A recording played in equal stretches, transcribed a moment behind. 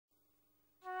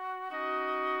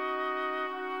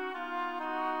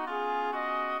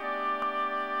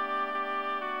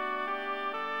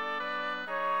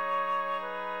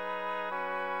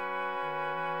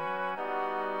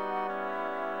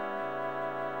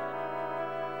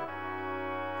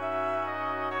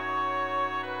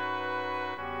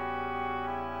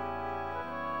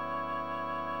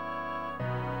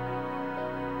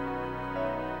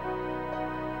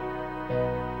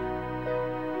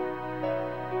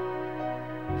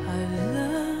I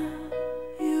love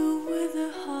you with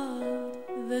a heart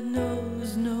that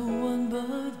knows no one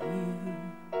but you.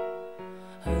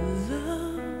 A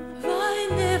love I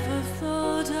never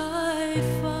thought I'd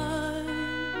find.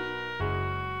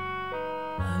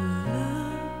 A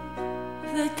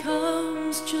love that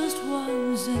comes just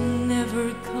once and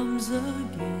never comes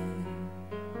again.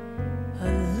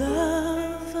 A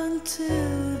love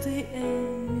until the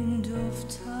end of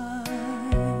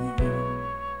time.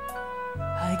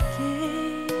 I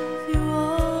gave you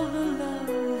all the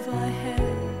love I had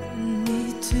and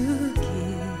need to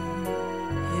give.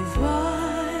 If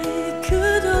I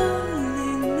could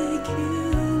only make you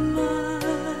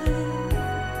mine.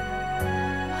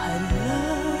 I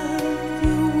love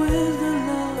you with a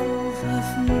love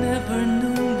I've never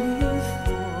known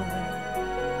before.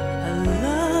 A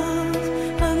love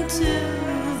until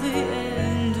the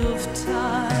end of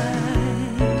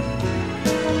time.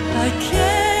 I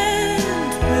can't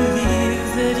believe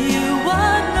that you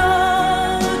are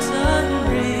not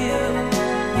unreal.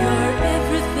 You're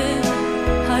everything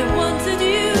I wanted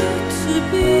you to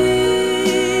be.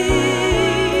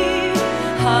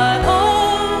 I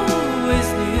always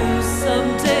knew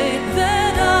someday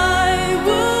that I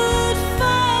would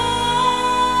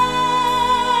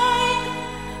find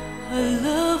a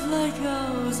love like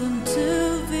ours until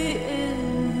the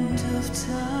end of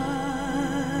time.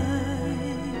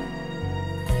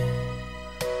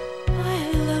 I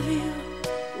love you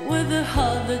with a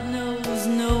heart that knows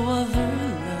no other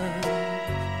love.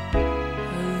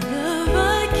 A love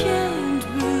I can't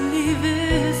believe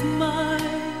is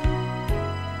mine.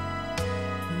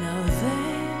 Now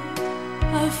that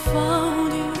I've found